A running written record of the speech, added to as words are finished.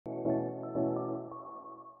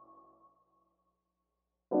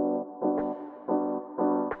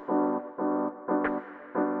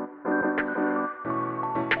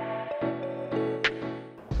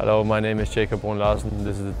Hello, my name is Jacob Larsen.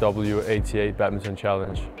 This is the W88 Badminton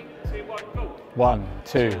Challenge. 1,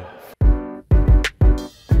 2.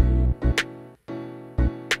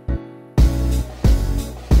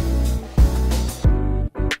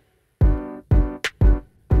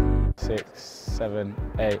 Six, 7,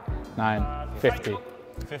 8, 9, 50.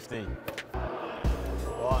 50.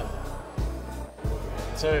 1,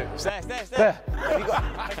 2. Stay. There.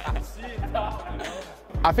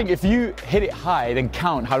 I think if you hit it high, then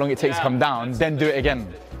count how long it takes to come down, then do it again.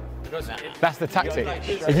 That's the tactic.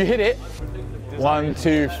 If you hit it, 1,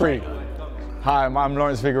 2, 3. Hi, I'm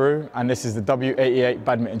Lawrence Vigouroux, and this is the W88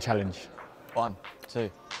 Badminton Challenge. 1,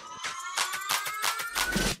 2.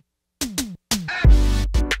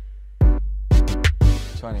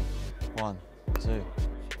 One, 2.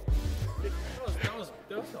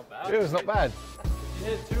 That was not bad. It was not bad. You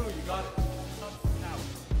hit 2, you got it.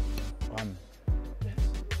 1.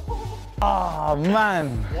 Oh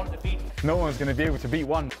man! No one's going to be able to beat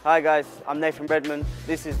 1. Hi guys, I'm Nathan Redmond.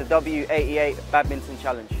 This is the W88 Badminton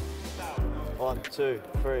Challenge. 1, 2,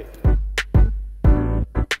 3.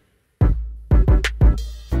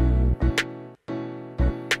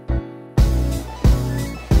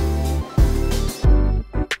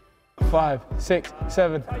 5, 6,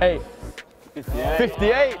 7, 8. 58.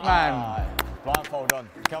 58, man. Blindfold on.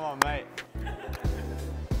 Come on, mate.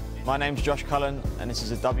 My name's Josh Cullen, and this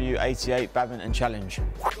is the W88 Badminton Challenge.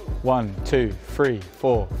 1, 2, 3,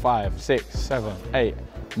 4, 5, 6, 7, 8,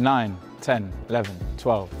 9, 10, 11,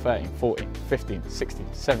 12, 13, 14, 15, 16,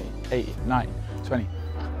 17, 18, 19, 20.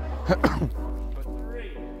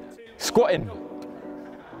 Squatting.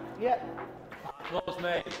 Yeah. Close,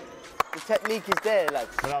 mate. The technique is there,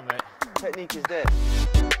 lads. Well done, mate. The technique is there.